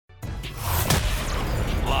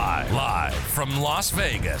from Las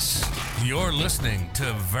Vegas, you're listening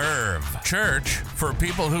to Verve, church for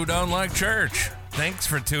people who don't like church. Thanks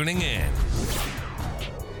for tuning in.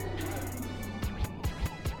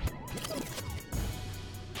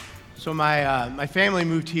 So my family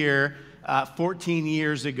moved here 14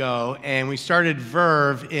 years ago, and we started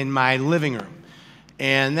Verve in my living room.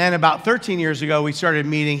 And then about 13 years ago, we started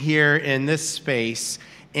meeting here in this space.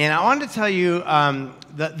 And I wanted to tell you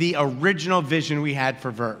the original vision we had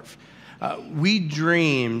for Verve. We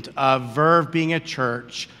dreamed of Verve being a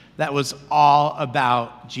church that was all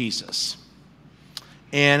about Jesus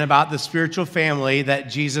and about the spiritual family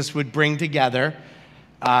that Jesus would bring together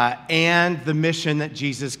and the mission that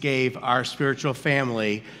Jesus gave our spiritual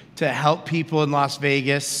family to help people in Las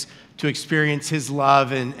Vegas to experience his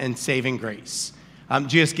love and saving grace.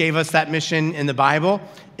 Jesus gave us that mission in the Bible.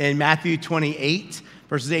 In Matthew 28,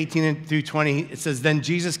 verses 18 through 20, it says, "Then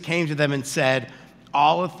Jesus came to them and said,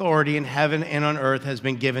 'All authority in heaven and on earth has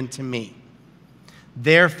been given to me.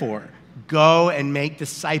 Therefore, go and make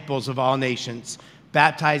disciples of all nations,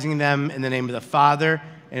 baptizing them in the name of the Father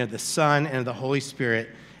and of the Son and of the Holy Spirit,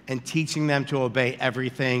 and teaching them to obey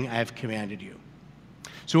everything I have commanded you.'"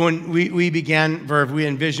 So when we began Verve, we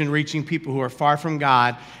envisioned reaching people who are far from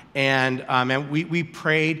God, and we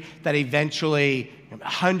prayed that eventually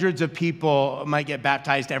hundreds of people might get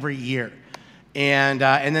baptized every year. And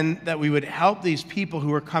then that we would help these people who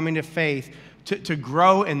were coming to faith to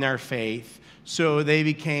grow in their faith so they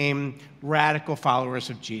became radical followers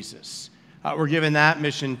of Jesus. We're given that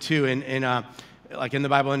mission too. Like in the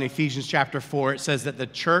Bible in Ephesians chapter 4, it says that the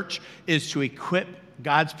church is to equip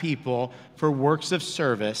God's people for works of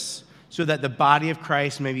service so that the body of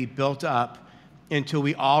Christ may be built up until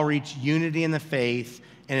we all reach unity in the faith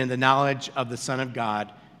and in the knowledge of the Son of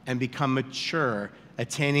God and become mature,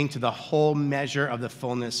 attaining to the whole measure of the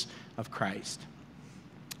fullness of Christ.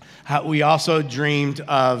 We also dreamed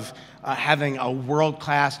of having a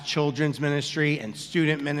world-class children's ministry and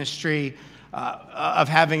student ministry, of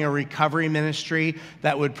having a recovery ministry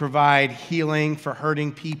that would provide healing for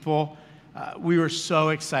hurting people. We were so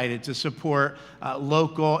excited to support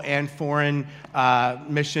local and foreign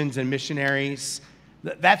missions and missionaries.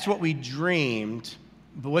 That's what we dreamed,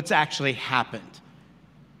 but what's actually happened?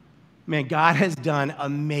 Man, God has done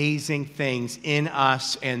amazing things in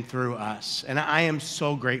us and through us, and I am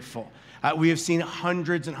so grateful. We have seen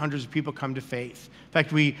hundreds and hundreds of people come to faith. In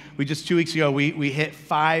fact, we just 2 weeks ago, we hit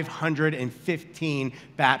 515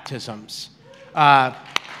 baptisms.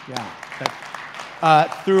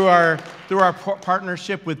 Through our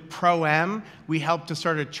partnership with Pro-M, we helped to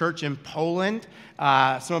start a church in Poland.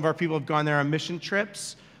 Some of our people have gone there on mission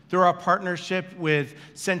trips. Through our partnership with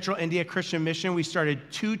Central India Christian Mission, we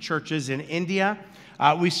started 2 churches in India.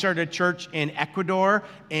 We started a church in Ecuador,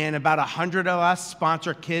 and about 100 of us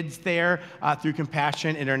sponsor kids there through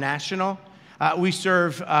Compassion International.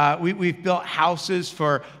 We've built houses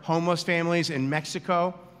for homeless families in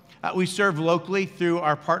Mexico. We serve locally through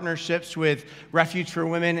our partnerships with Refuge for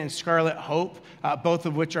Women and Scarlet Hope, both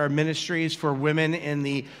of which are ministries for women in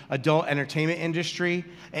the adult entertainment industry,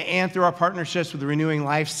 and through our partnerships with the Renewing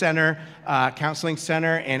Life Center, Counseling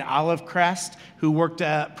Center, and Olive Crest, who work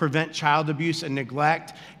to prevent child abuse and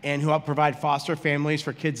neglect, and who help provide foster families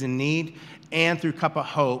for kids in need, and through Cup of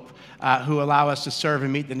Hope, who allow us to serve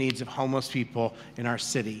and meet the needs of homeless people in our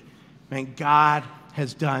city. Man, God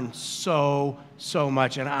has done so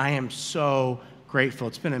much, and I am so grateful.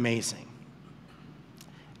 It's been amazing.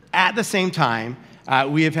 At the same time,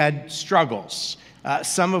 we have had struggles,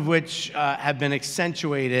 some of which have been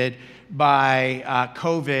accentuated by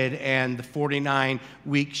COVID and the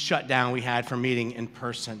 49-week shutdown we had from meeting in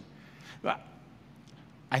person.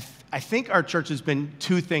 I think our church has been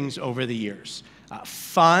 2 things over the years,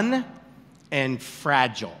 fun and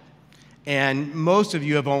fragile. And most of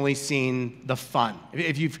you have only seen the fun.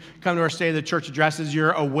 If you've come to our State of the Church addresses,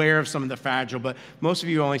 you're aware of some of the fragile, but most of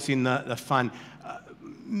you have only seen the fun.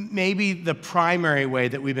 Maybe the primary way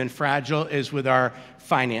that we've been fragile is with our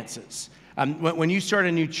finances. When you start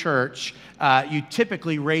a new church, you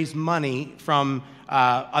typically raise money from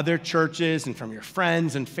other churches and from your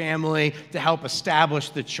friends and family to help establish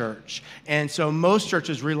the church. And so most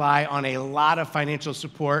churches rely on a lot of financial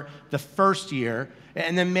support the first year,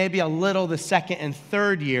 and then maybe a little the second and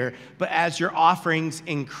third year. But as your offerings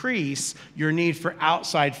increase, your need for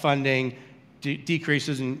outside funding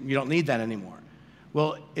decreases, and you don't need that anymore.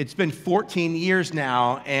 Well, it's been 14 years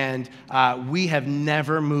now, and we have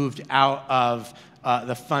never moved out of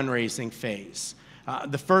the fundraising phase.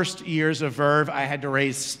 The first years of Verve, I had to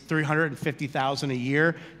raise $350,000 a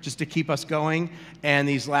year just to keep us going. And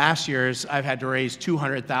these last years, I've had to raise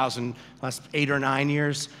 $200,000, last 8 or 9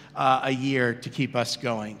 years, a year to keep us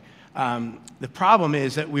going. The problem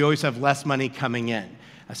is that we always have less money coming in,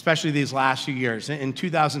 especially these last few years. In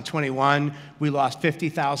 2021, we lost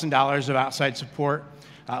 $50,000 of outside support.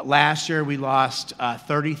 Last year, we lost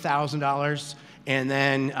 $30,000. And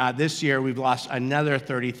then this year, we've lost another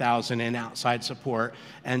 $30,000 in outside support.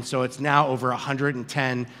 And so it's now over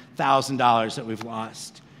 $110,000 that we've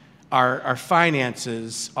lost. Our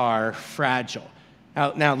finances are fragile.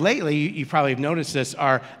 Now, lately, you probably have noticed this,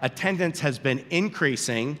 our attendance has been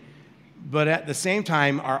increasing, but at the same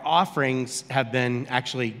time, our offerings have been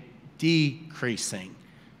actually decreasing.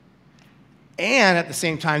 And at the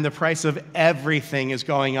same time, the price of everything is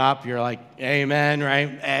going up. You're like, amen,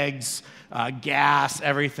 right? Eggs, gas,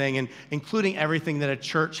 everything, and including everything that a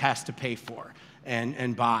church has to pay for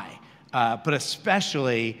and buy, but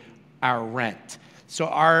especially our rent. So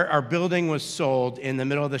our building was sold in the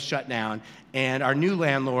middle of the shutdown, and our new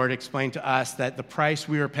landlord explained to us that the price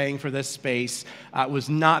we were paying for this space was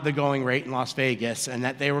not the going rate in Las Vegas, and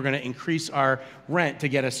that they were going to increase our rent to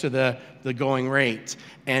get us to the going rate.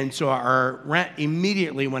 And so our rent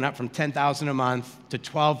immediately went up from $10,000 a month to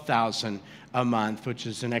 $12,000 a month, which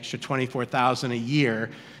is an extra $24,000 a year,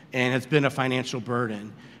 and it's been a financial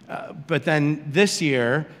burden. But then this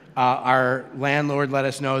year, our landlord let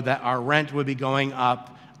us know that our rent would be going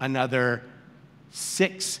up another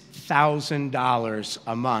 $6,000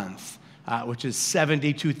 a month, which is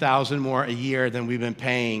 $72,000 more a year than we've been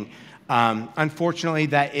paying. Unfortunately,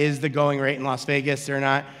 that is the going rate in Las Vegas. They're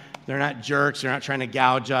not jerks. They're not trying to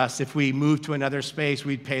gouge us. If we moved to another space,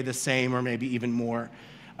 we'd pay the same or maybe even more.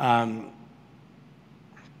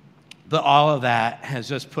 But all of that has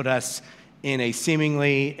just put us in a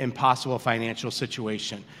seemingly impossible financial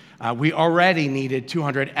situation. We already needed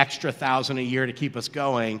 $200,000 extra a year to keep us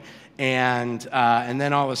going, and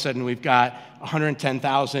then all of a sudden we've got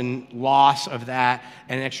 $110,000 loss of that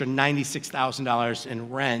and an extra $96,000 in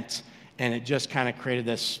rent, and it just kind of created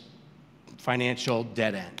this financial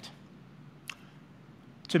dead end.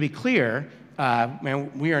 To be clear,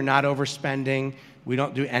 we are not overspending. We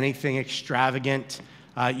don't do anything extravagant.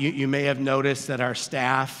 You may have noticed that our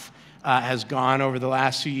staff has gone over the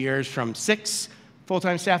last few years from 6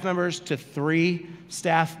 full-time staff members to 3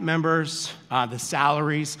 staff members. The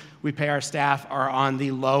salaries we pay our staff are on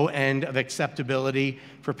the low end of acceptability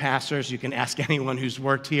for pastors. You can ask anyone who's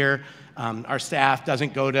worked here. Our staff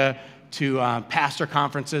doesn't go to pastor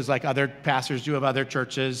conferences like other pastors do of other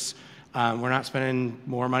churches. We're not spending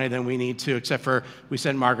more money than we need to, except for we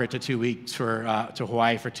send Margaret to 2 weeks to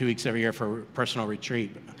Hawaii for 2 weeks every year for personal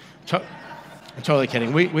retreat. I'm totally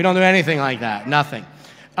kidding. We don't do anything like that. Nothing.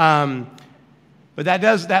 But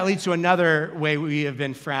that leads to another way we have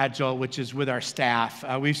been fragile, which is with our staff.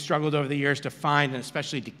 We've struggled over the years to find and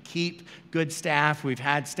especially to keep good staff. We've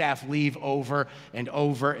had staff leave over and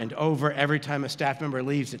over and over. Every time a staff member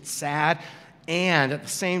leaves, it's sad. And at the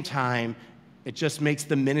same time, it just makes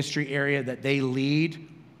the ministry area that they lead,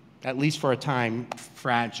 at least for a time,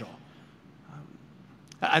 fragile.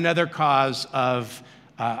 Another cause of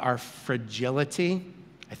our fragility,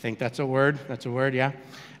 I think that's a word, yeah,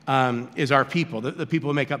 is our people, the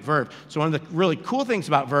people who make up Verve. So one of the really cool things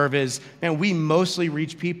about Verve is, man, we mostly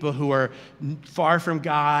reach people who are far from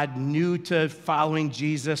God, new to following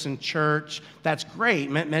Jesus and church. That's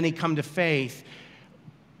great. Many come to faith.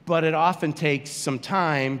 But it often takes some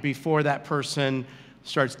time before that person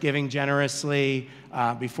starts giving generously,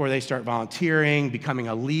 before they start volunteering, becoming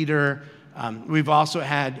a leader. We've also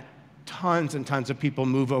had tons and tons of people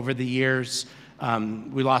move over the years.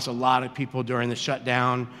 We lost a lot of people during the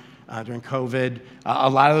shutdown, during COVID. A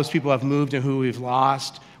lot of those people have moved, and who we've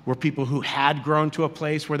lost were people who had grown to a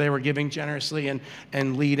place where they were giving generously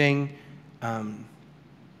and leading. And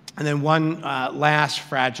then one last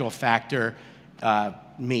fragile factor,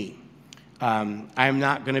 me. I'm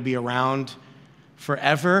not going to be around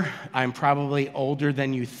forever. I'm probably older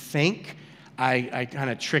than you think. I kind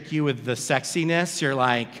of trick you with the sexiness. You're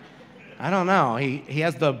like, I don't know. He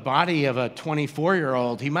has the body of a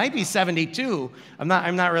 24-year-old. He might be 72. I'm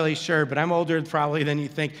not really sure, but I'm older probably than you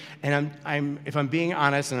think. And if I'm being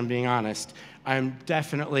honest, and I'm being honest, I'm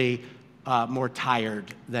definitely more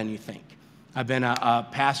tired than you think. I've been a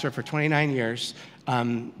pastor for 29 years.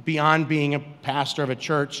 Beyond being a pastor of a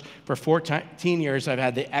church for 14 years, I've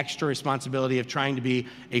had the extra responsibility of trying to be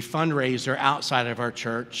a fundraiser outside of our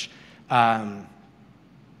church. And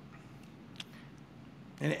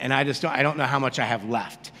I don't know how much I have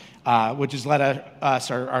left. which has led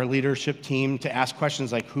us, our leadership team, to ask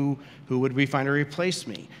questions like, who would we find to replace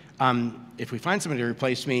me? If we find somebody to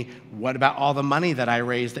replace me, what about all the money that I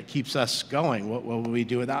raise that keeps us going? What will we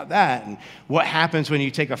do without that? And what happens when you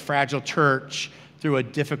take a fragile church through a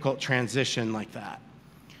difficult transition like that?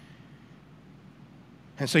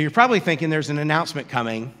 And so you're probably thinking there's an announcement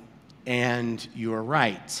coming, and you're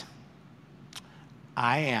right.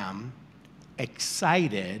 I am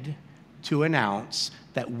excited to announce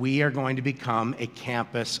that we are going to become a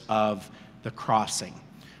campus of The Crossing.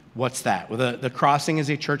 What's that? Well, the Crossing is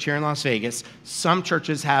a church here in Las Vegas. Some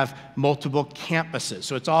churches have multiple campuses,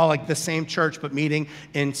 so it's all like the same church but meeting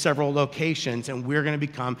in several locations, and we're going to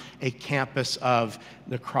become a campus of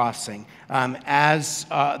The Crossing. As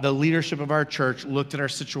the leadership of our church looked at our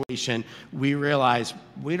situation, we realized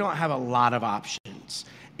we don't have a lot of options,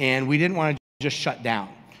 and we didn't want to just shut down.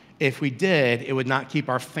 If we did, it would not keep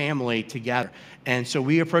our family together. And so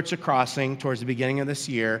we approached The Crossing towards the beginning of this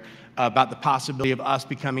year about the possibility of us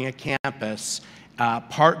becoming a campus,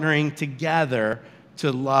 partnering together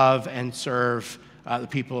to love and serve the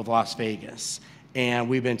people of Las Vegas. And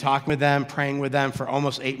we've been talking with them, praying with them for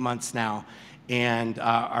almost 8 months now, and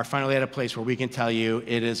are finally at a place where we can tell you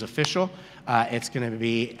it is official. It's going to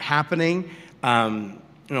be happening.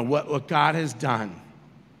 What God has done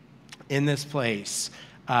in this place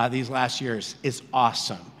these last years is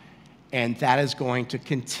awesome, and that is going to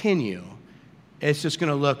continue. It's just going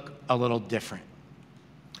to look a little different.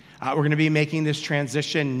 We're going to be making this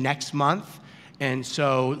transition next month, and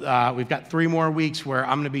so we've got 3 more weeks where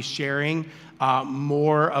I'm going to be sharing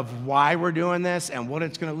more of why we're doing this and what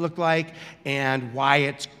it's going to look like and why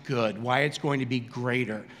it's good, why it's going to be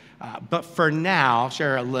greater. But for now, I'll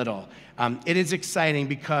share a little. It is exciting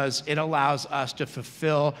because it allows us to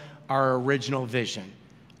fulfill our original vision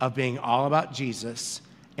of being all about Jesus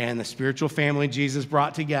and the spiritual family Jesus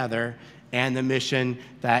brought together and the mission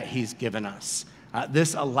that he's given us.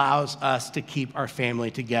 This allows us to keep our family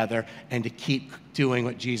together and to keep doing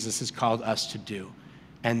what Jesus has called us to do.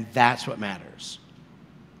 And that's what matters.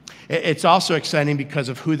 It's also exciting because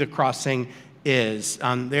of who The Crossing is.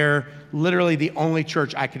 They're literally the only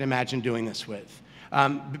church I can imagine doing this with.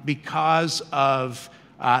 Because of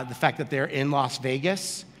the fact that they're in Las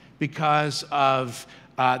Vegas, because of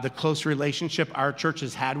the close relationship our church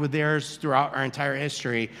has had with theirs throughout our entire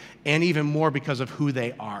history, and even more because of who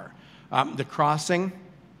they are. The Crossing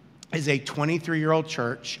is a 23-year-old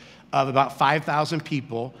church of about 5,000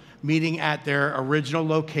 people meeting at their original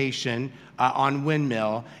location on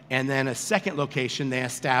Windmill, and then a second location they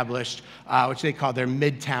established, which they call their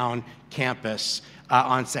Midtown campus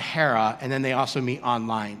on Sahara, and then they also meet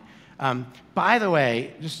online. By the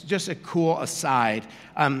way, just a cool aside,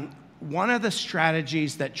 one of the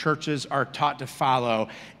strategies that churches are taught to follow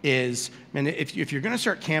is, and if you're going to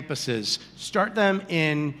start campuses, start them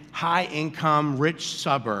in high-income, rich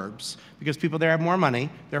suburbs, because people there have more money,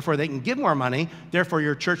 therefore they can give more money, therefore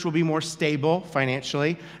your church will be more stable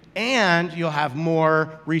financially, and you'll have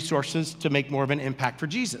more resources to make more of an impact for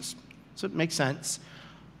Jesus. So it makes sense.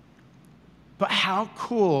 But how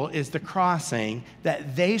cool is The Crossing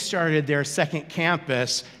that they started their second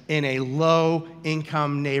campus in a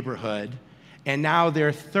low-income neighborhood, and now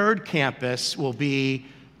their third campus will be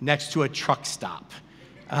next to a truck stop.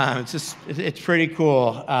 It's pretty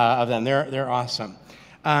cool of them. They're awesome.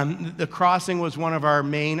 The Crossing was one of our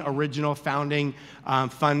main original founding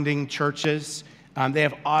funding churches. They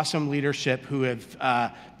have awesome leadership who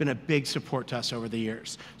have been a big support to us over the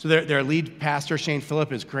years. So their lead pastor, Shane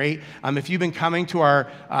Phillip, is great. If you've been coming to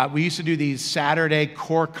we used to do these Saturday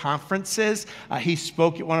core conferences. He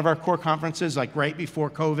spoke at one of our core conferences like right before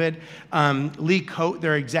COVID. Lee Coate,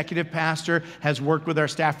 their executive pastor, has worked with our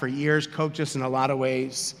staff for years, coached us in a lot of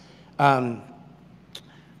ways. So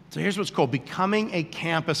here's what's cool. Becoming a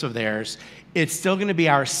campus of theirs, it's still going to be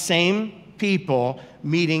our same people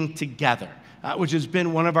meeting together. Which has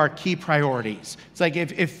been one of our key priorities. It's like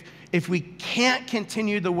if we can't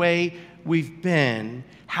continue the way we've been,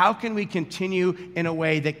 how can we continue in a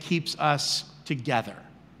way that keeps us together?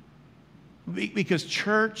 Because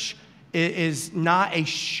church is not a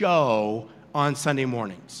show on Sunday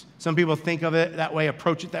mornings. Some people think of it that way,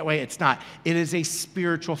 approach it that way. It's not. It is a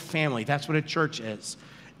spiritual family. That's what a church is.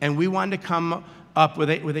 And we wanted to come up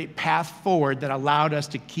with a path forward that allowed us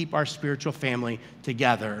to keep our spiritual family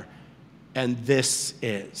together. And this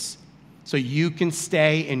is. So you can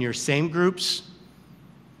stay in your same groups.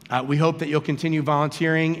 We hope that you'll continue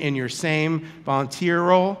volunteering in your same volunteer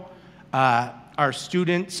role. Our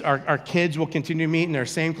students, our kids will continue to meet in their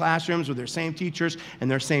same classrooms with their same teachers and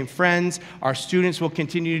their same friends. Our students will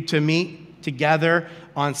continue to meet together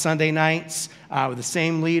on Sunday nights with the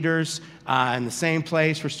same leaders in the same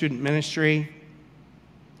place for student ministry.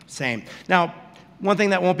 Same. Now, one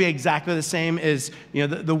thing that won't be exactly the same is,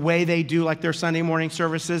 the way they do like their Sunday morning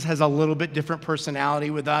services has a little bit different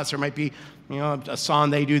personality with us. There might be, a song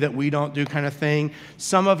they do that we don't do kind of thing.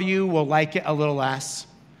 Some of you will like it a little less.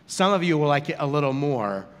 Some of you will like it a little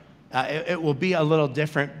more. It will be a little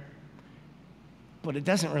different, but it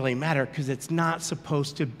doesn't really matter because it's not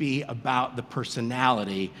supposed to be about the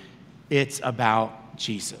personality. It's about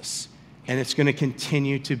Jesus, and it's going to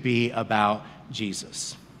continue to be about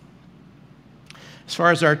Jesus. As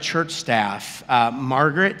far as our church staff,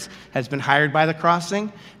 Margaret has been hired by The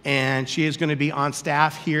Crossing, and she is going to be on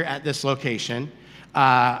staff here at this location.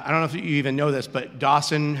 I don't know if you even know this, but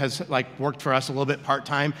Dawson has worked for us a little bit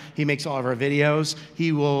part-time. He makes all of our videos.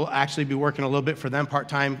 He will actually be working a little bit for them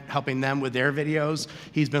part-time, helping them with their videos.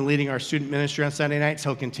 He's been leading our student ministry on Sunday nights.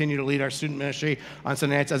 He'll continue to lead our student ministry on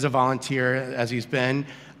Sunday nights as a volunteer, as he's been.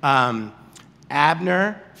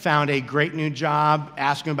 Abner found a great new job.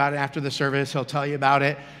 Ask him about it after the service. He'll tell you about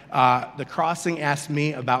it. The Crossing asked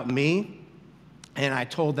me about me, and I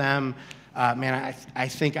told them, I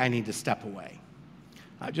think I need to step away.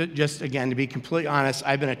 Just again, to be completely honest,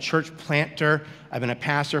 I've been a church planter. I've been a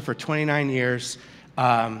pastor for 29 years.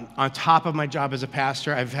 On top of my job as a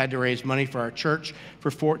pastor, I've had to raise money for our church for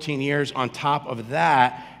 14 years. On top of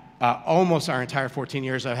that, almost our entire 14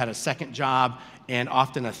 years, I've had a second job and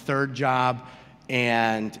often a third job.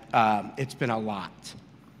 And it's been a lot.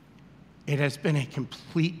 It has been a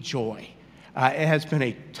complete joy. It has been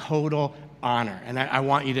a total honor, and I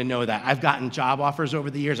want you to know that. I've gotten job offers over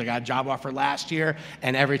the years. I got a job offer last year,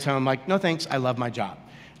 and every time I'm like, no thanks, I love my job.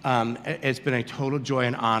 It's been a total joy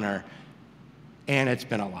and honor, and it's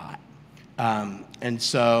been a lot. And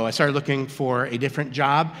so I started looking for a different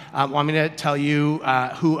job. Want me to tell you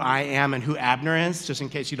who I am and who Abner is, just in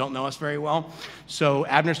case you don't know us very well? So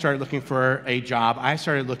Abner started looking for a job. I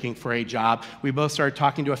started looking for a job. We both started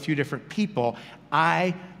talking to a few different people.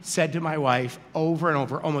 I said to my wife over and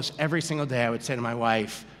over, almost every single day, I would say to my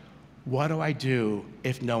wife, what do I do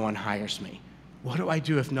if no one hires me? What do I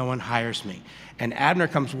do if no one hires me? And Abner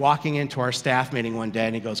comes walking into our staff meeting one day,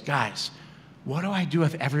 and he goes, guys, what do I do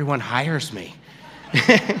if everyone hires me?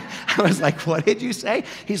 I was like, what did you say?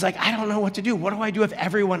 He's like, I don't know what to do. What do I do if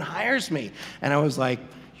everyone hires me? And I was like,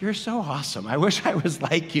 you're so awesome. I wish I was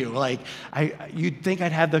like you. You'd think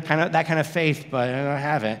I'd have that kind of faith, but I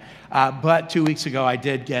haven't. But 2 weeks ago, I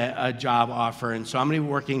did get a job offer, and so I'm going to be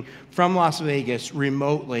working from Las Vegas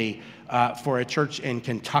remotely for a church in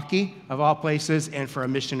Kentucky, of all places, and for a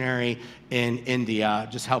missionary in India,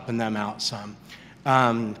 just helping them out some.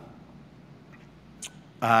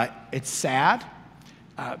 It's sad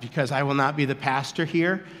because I will not be the pastor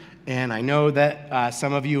here, and I know that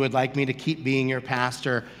some of you would like me to keep being your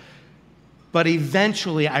pastor, but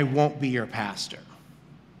eventually I won't be your pastor,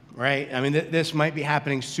 right? I mean, this might be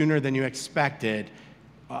happening sooner than you expected,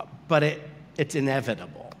 but it's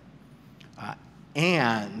inevitable.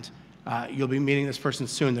 And you'll be meeting this person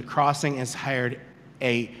soon. The Crossing has hired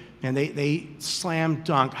they slam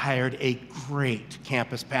dunk hired a great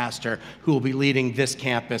campus pastor who will be leading this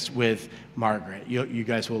campus with Margaret. You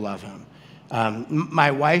guys will love him.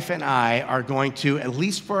 My wife and I are going to, at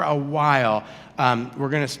least for a while, we're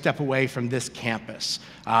going to step away from this campus.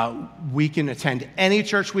 We can attend any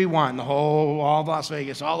church we want in all of Las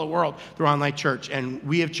Vegas, all the world through Online Church, and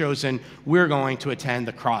we have chosen we're going to attend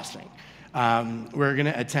The Crossing. We're going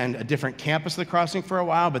to attend a different campus of The Crossing for a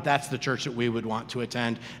while, but that's the church that we would want to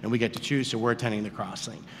attend, and we get to choose, so we're attending The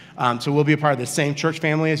Crossing. So we'll be a part of the same church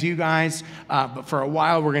family as you guys, but for a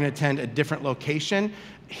while we're going to attend a different location.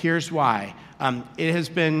 Here's why. It has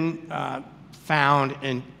been found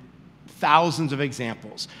in thousands of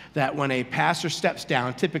examples that when a pastor steps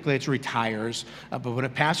down, typically it's retires, but when a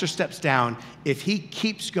pastor steps down, if he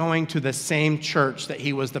keeps going to the same church that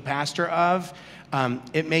he was the pastor of,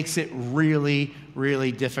 it makes it really,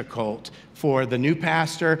 really difficult for the new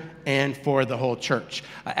pastor and for the whole church.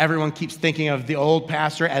 Everyone keeps thinking of the old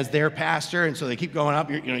pastor as their pastor, and so they keep going up.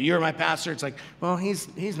 You're my pastor. It's like, well, he's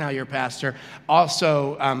now your pastor.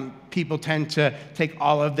 Also, people tend to take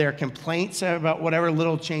all of their complaints about whatever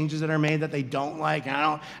little changes that are made that they don't like.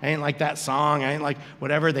 I didn't like that song. I didn't like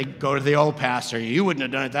whatever. They go to the old pastor. You wouldn't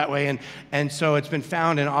have done it that way. And so it's been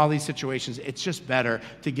found in all these situations, it's just better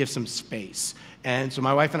to give some space. And so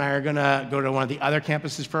my wife and I are going to go to one of the other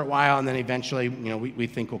campuses for a while, and then eventually, we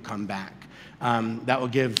think we'll come back. That will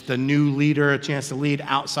give the new leader a chance to lead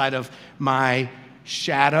outside of my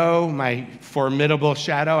shadow, my formidable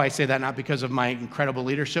shadow. I say that not because of my incredible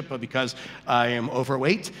leadership, but because I am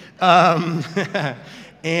overweight.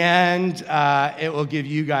 and it will give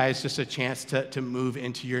you guys just a chance to move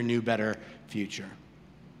into your new, better future.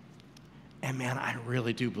 And man, I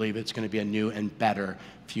really do believe it's going to be a new and better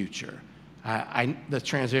future. The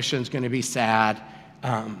transition is going to be sad.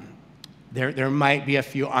 There might be a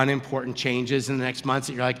few unimportant changes in the next months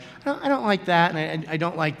that you're like, I don't like that, and I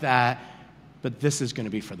don't like that, but this is going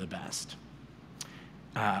to be for the best.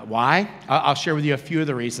 Why? I'll share with you a few of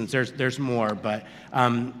the reasons. There's more, but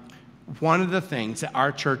one of the things that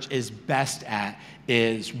our church is best at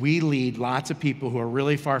is we lead lots of people who are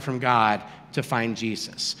really far from God to find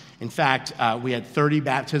Jesus. In fact, we had 30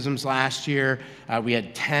 baptisms last year. We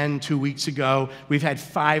had 10 2 weeks ago. We've had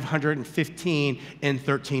 515 in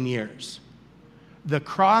 13 years. The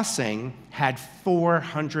Crossing had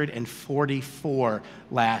 444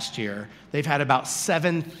 last year. They've had about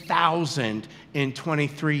 7,000 in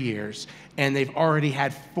 23 years, and they've already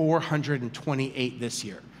had 428 this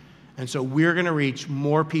year. And so we're going to reach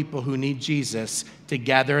more people who need Jesus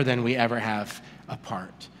together than we ever have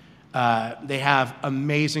apart. They have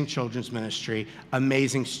amazing children's ministry,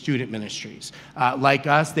 amazing student ministries. Like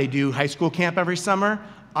us, they do high school camp every summer.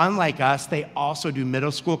 Unlike us, they also do middle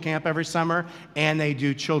school camp every summer, and they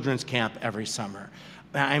do children's camp every summer.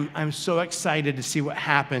 I'm so excited to see what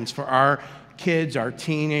happens for our kids, our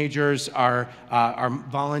teenagers, our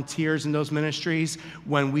volunteers in those ministries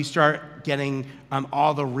when we start getting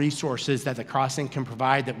all the resources that the Crossing can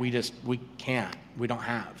provide that we don't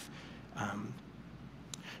have.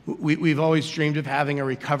 We've always dreamed of having a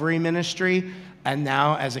recovery ministry, and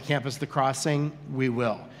now as a campus, the Crossing, we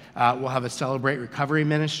will. We'll have a Celebrate Recovery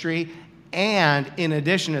ministry, and in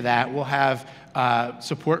addition to that, we'll have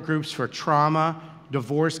support groups for trauma,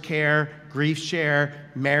 divorce care, grief share,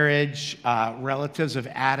 marriage, relatives of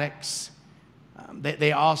addicts.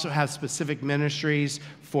 They also have specific ministries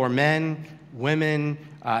for men, women,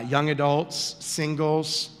 young adults,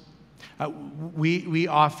 singles. We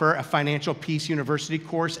offer a Financial Peace University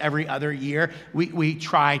course every other year. We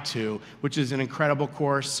try to, which is an incredible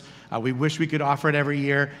course. We wish we could offer it every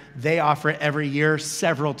year. They offer it every year,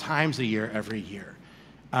 several times a year, every year.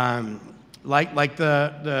 Like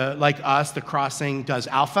us, the Crossing does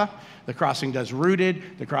Alpha. The Crossing does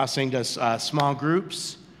Rooted. The Crossing does small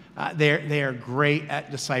groups. They are great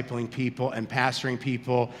at discipling people and pastoring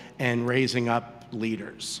people and raising up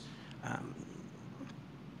leaders.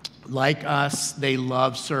 Like us, they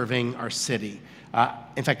love serving our city.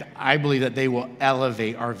 In fact, I believe that they will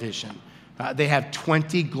elevate our vision. They have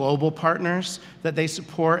 20 global partners that they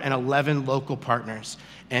support and 11 local partners.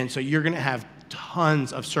 And so you're going to have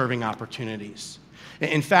tons of serving opportunities.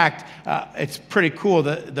 In fact, it's pretty cool.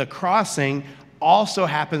 The Crossing also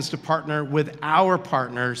happens to partner with our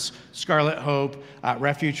partners, Scarlet Hope,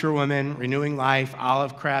 Refuge for Women, Renewing Life,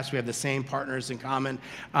 Olive Crest. We have the same partners in common.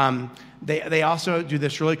 They also do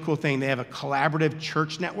this really cool thing. They have a collaborative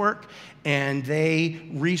church network, and they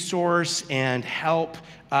resource and help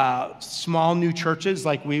small new churches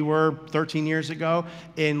like we were 13 years ago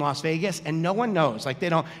in Las Vegas, and no one knows.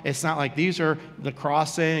 It's not like these are the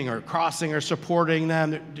Crossing or supporting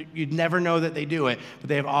them. You'd never know that they do it, but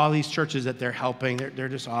they have all these churches that they're helping. They're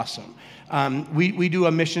just awesome. We do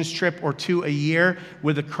a missions trip or two a year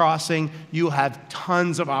with the Crossing. You'll have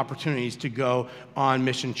tons of opportunities to go on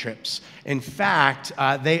mission trips. In fact,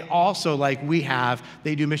 they also, like we have,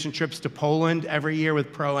 they do mission trips to Poland every year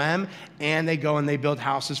with Pro-M, and they go and they build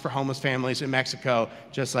houses for homeless families in Mexico,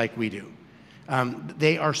 just like we do.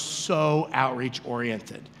 They are so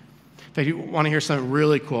outreach-oriented. In fact, you want to hear something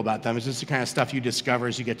really cool about them. It's just the kind of stuff you discover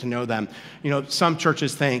as you get to know them. Some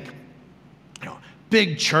churches think,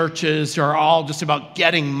 big churches are all just about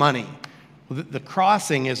getting money. Well, the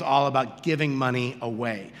Crossing is all about giving money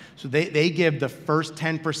away. So they give the first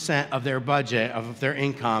 10% of their budget, of their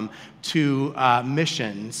income, to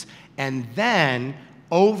missions. And then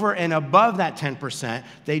over and above that 10%,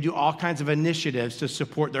 they do all kinds of initiatives to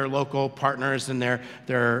support their local partners and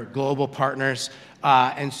their global partners.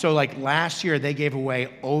 And so like last year, they gave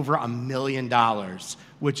away over $1 million,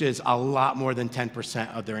 which is a lot more than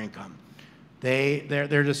 10% of their income.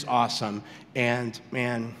 They're just awesome. And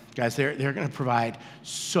man, guys, they're going to provide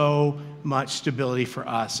so much stability for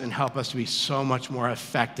us and help us to be so much more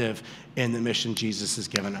effective in the mission Jesus has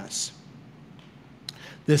given us.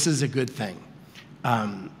 This is a good thing.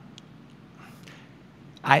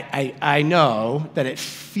 I know that it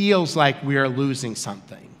feels like we are losing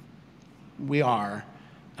something. We are,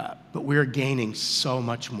 but we're gaining so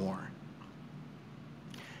much more.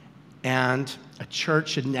 And a church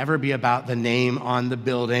should never be about the name on the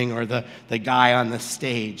building or the guy on the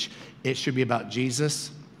stage. It should be about Jesus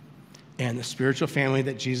and the spiritual family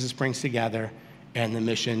that Jesus brings together and the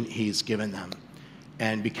mission he's given them.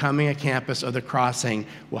 And becoming a campus of the Crossing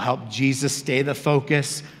will help Jesus stay the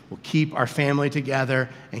focus, will keep our family together,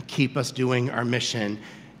 and keep us doing our mission.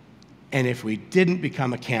 And if we didn't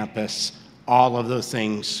become a campus, all of those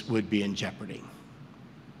things would be in jeopardy.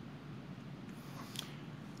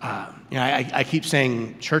 I keep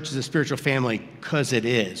saying church is a spiritual family because it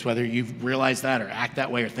is. Whether you've realized that or act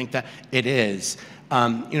that way or think that, it is.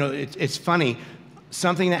 It's funny.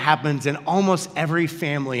 Something that happens in almost every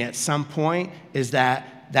family at some point is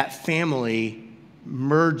that family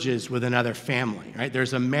merges with another family, right?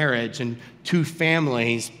 There's a marriage and two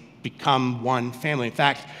families become one family. In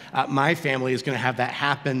fact, my family is going to have that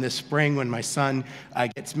happen this spring when my son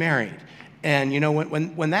gets married. And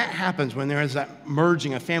when that happens, when there is that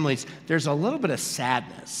merging of families, there's a little bit of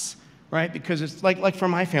sadness, right? Because it's like for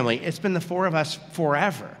my family, it's been the four of us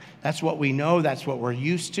forever. That's what we know, that's what we're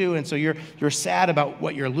used to, and so you're sad about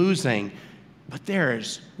what you're losing, but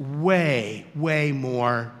there's way, way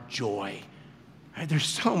more joy. Right? There's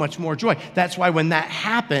so much more joy. That's why when that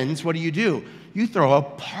happens, what do? You throw a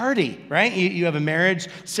party, right? You have a marriage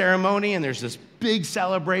ceremony, and there's this big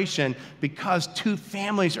celebration because two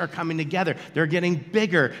families are coming together. They're getting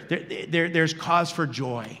bigger. There's cause for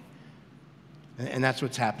joy. And that's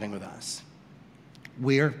what's happening with us.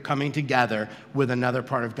 We're coming together with another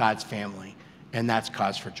part of God's family, and that's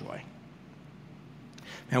cause for joy.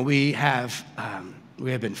 And we have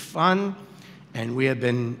been fun, and we have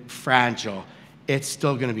been fragile. It's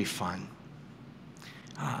still going to be fun.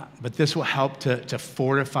 But this will help to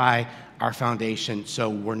fortify our foundation so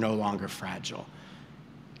we're no longer fragile.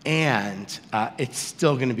 And it's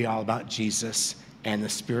still going to be all about Jesus and the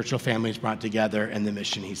spiritual family he's brought together and the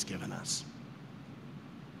mission he's given us.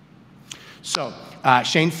 So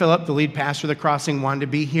Shane Phillip, the lead pastor of the Crossing, wanted to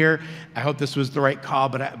be here. I hope this was the right call,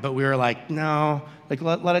 but we were like, no,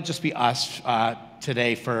 let it just be us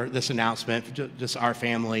today for this announcement, just our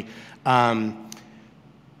family. So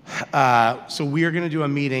we are going to do a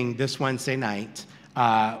meeting this Wednesday night.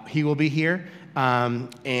 He will be here,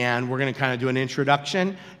 and we're going to kind of do an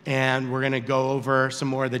introduction, and we're going to go over some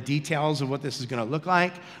more of the details of what this is going to look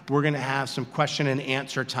like. We're going to have some question and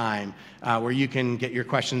answer time where you can get your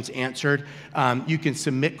questions answered. You can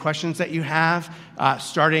submit questions that you have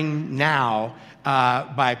starting now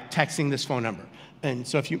by texting this phone number. And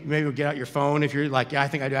so if you maybe get out your phone, if you're like, yeah, I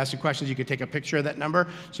think I do have some questions, you could take a picture of that number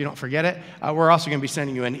so you don't forget it. We're also going to be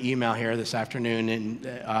sending you an email here this afternoon, and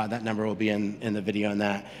that number will be in the video on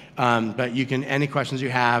that. But you can, any questions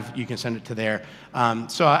you have, you can send it to there.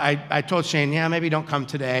 So I told Shane, yeah, maybe don't come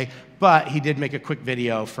today, but he did make a quick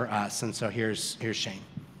video for us, and so here's Shane.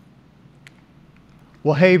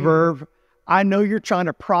 Well, hey, Verve, I know you're trying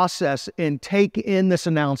to process and take in this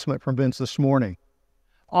announcement from Vince this morning.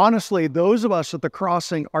 Honestly, those of us at the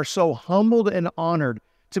Crossing are so humbled and honored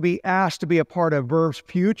to be asked to be a part of Verve's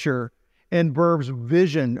future and Verve's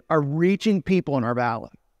vision of reaching people in our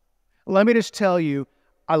valley. Let me just tell you,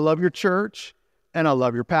 I love your church and I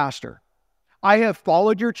love your pastor. I have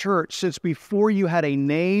followed your church since before you had a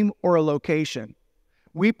name or a location.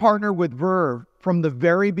 We partnered with Verve from the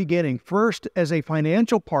very beginning, first as a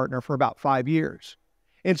financial partner for about 5 years.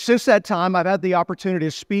 And since that time, I've had the opportunity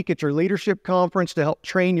to speak at your leadership conference to help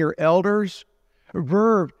train your elders.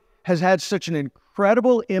 Verve has had such an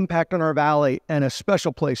incredible impact on our valley and a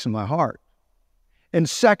special place in my heart. And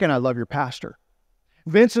second, I love your pastor.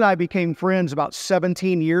 Vince and I became friends about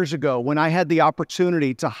 17 years ago when I had the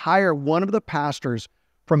opportunity to hire one of the pastors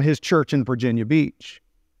from his church in Virginia Beach.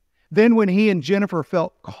 Then when he and Jennifer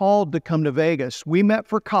felt called to come to Vegas, we met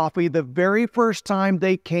for coffee the very first time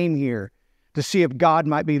they came here to see if God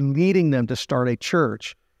might be leading them to start a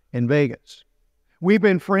church in Vegas. We've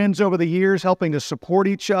been friends over the years, helping to support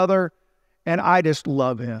each other, and I just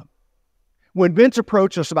love him. When Vince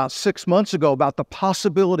approached us about 6 months ago about the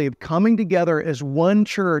possibility of coming together as one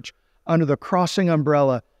church under the Crossing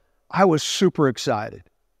umbrella, I was super excited.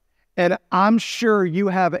 And I'm sure you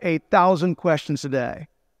have 1,000 questions today.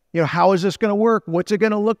 How is this going to work? What's it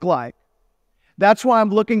going to look like? That's why I'm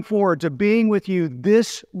looking forward to being with you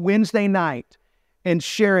this Wednesday night and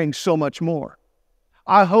sharing so much more.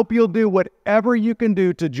 I hope you'll do whatever you can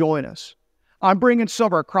do to join us. I'm bringing some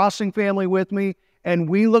of our Crossing family with me, and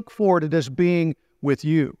we look forward to just being with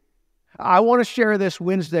you. I want to share this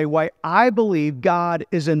Wednesday why I believe God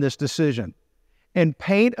is in this decision and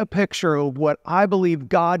paint a picture of what I believe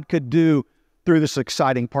God could do through this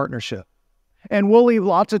exciting partnership. And we'll leave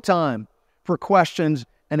lots of time for questions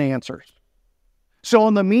and answers. So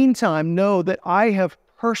in the meantime, know that I have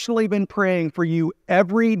personally been praying for you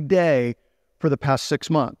every day for the past 6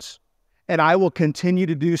 months, and I will continue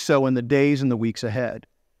to do so in the days and the weeks ahead.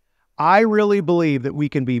 I really believe that we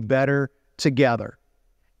can be better together,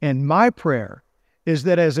 And my prayer is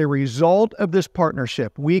that as a result of this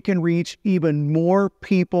partnership, we can reach even more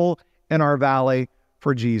people in our valley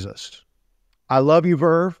for Jesus. I love you,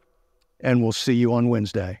 Verve, and we'll see you on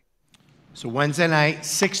Wednesday. So Wednesday night,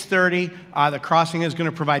 6:30, the Crossing is going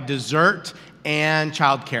to provide dessert and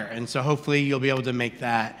childcare, and so hopefully you'll be able to make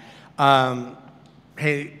that. I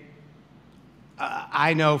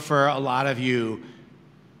know for a lot of you,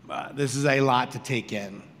 this is a lot to take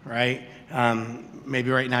in, right?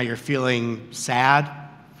 Maybe right now you're feeling sad.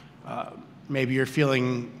 Maybe you're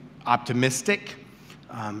feeling optimistic.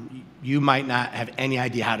 You might not have any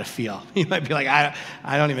idea how to feel. You might be like,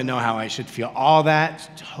 I don't even know how I should feel. All that's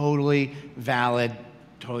totally valid,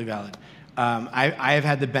 totally valid. I have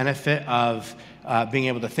had the benefit of being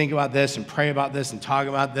able to think about this and pray about this and talk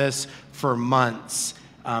about this for months.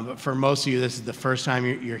 But for most of you, this is the first time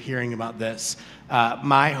you're hearing about this.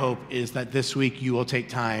 My hope is that this week you will take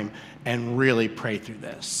time and really pray through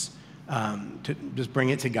this, to just bring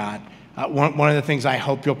it to God. One of the things I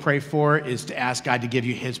hope you'll pray for is to ask God to give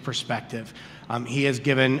you his perspective. He has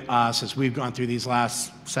given us, as we've gone through these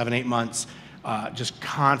last 7-8 months, just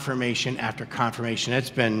confirmation after confirmation. It's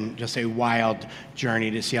been just a wild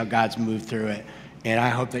journey to see how God's moved through it. And I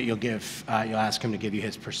hope that you'll ask him to give you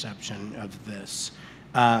his perception of this.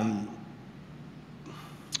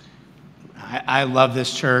 I love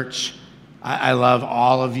this church. I love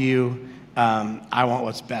all of you. I want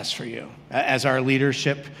what's best for you. As our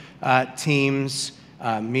leadership teams,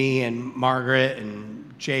 me and Margaret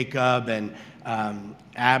and Jacob and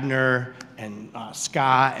Abner and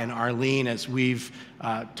Scott and Arlene, as we've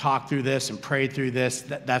talked through this and prayed through this,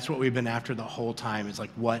 that's what we've been after the whole time, is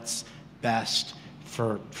like what's best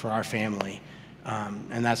for our family.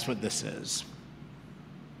 And that's what this is.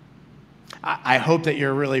 I hope that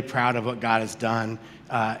you're really proud of what God has done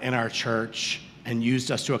in our church and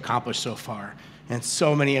used us to accomplish so far. And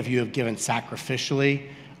so many of you have given sacrificially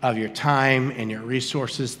of your time and your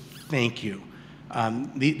resources. Thank you.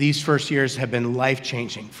 These first years have been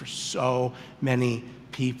life-changing for so many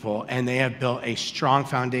people, and they have built a strong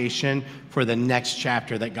foundation for the next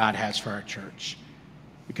chapter that God has for our church,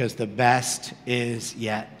 because the best is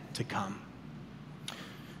yet to come.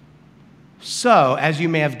 So, as you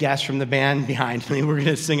may have guessed from the band behind me, we're going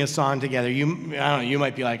to sing a song together. You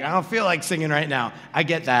might be like, I don't feel like singing right now. I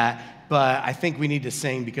get that, but I think we need to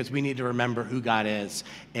sing because we need to remember who God is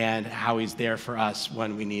and how he's there for us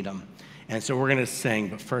when we need him. And so we're going to sing,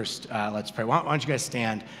 but first, let's pray. Why don't you guys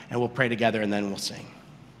stand, and we'll pray together, and then we'll sing.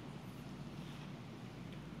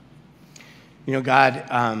 You know,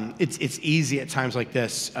 God, it's easy at times like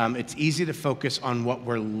this. It's easy to focus on what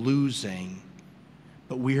we're losing,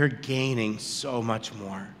 but we are gaining so much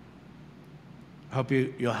more. I hope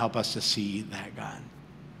you'll help us to see that, God.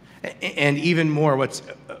 And even more,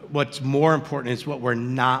 what's more important is what we're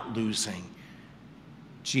not losing.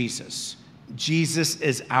 Jesus. Jesus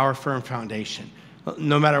is our firm foundation.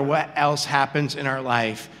 No matter what else happens in our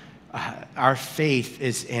life, our faith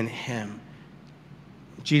is in him.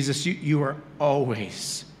 Jesus, you are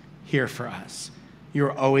always here for us. You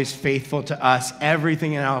are always faithful to us.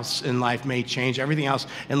 Everything else in life may change. Everything else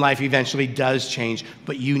in life eventually does change,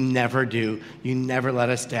 but you never do. You never let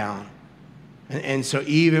us down. And so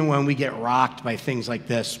even when we get rocked by things like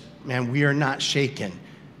this, man, we are not shaken,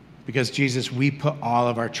 because, Jesus, we put all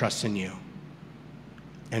of our trust in you.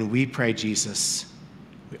 And we pray, Jesus,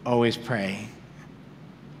 we always pray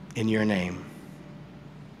in your name.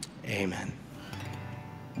 Amen.